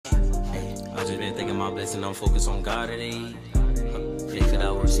just been thinking my blessing, I'm focused on God today. Faith it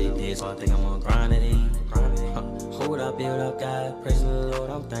out, work shit did, so I think I'm gonna grind today. Hold up, build up, God, praise the Lord,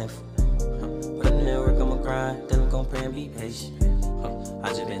 I'm thankful. Put in that work, I'ma grind, then I'm gonna pray and be patient. I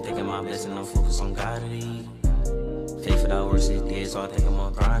just been thinking my blessing, I'm focused on God today. Faith it out, work shit did, so I think I'm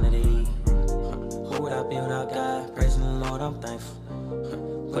gonna grind today. Hold up, build up, God, praise the Lord, I'm thankful.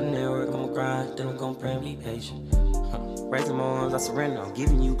 Put in that work, I'ma grind, then I'm gonna pray and be patient. Raising my arms, I surrender, I'm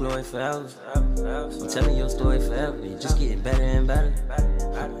giving you glory forever. I'm telling your story forever, you're just getting better and better.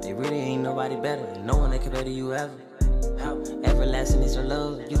 There really ain't nobody better, no one that can better you ever. Everlasting is your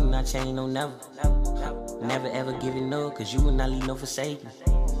love, you do not change, no never. Never ever giving up, cause you will not leave no forsaken.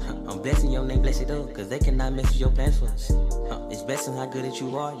 I'm blessing your name, bless it up, cause they cannot mess with your plans for us. It's blessing how good that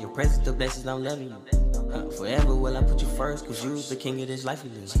you are, your presence the blessings I'm loving you. Forever will I put you first, cause you the king of this life we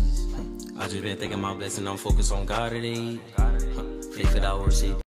live. I just been thinking my blessing, I'm focused on God today. Faith it out, work shit.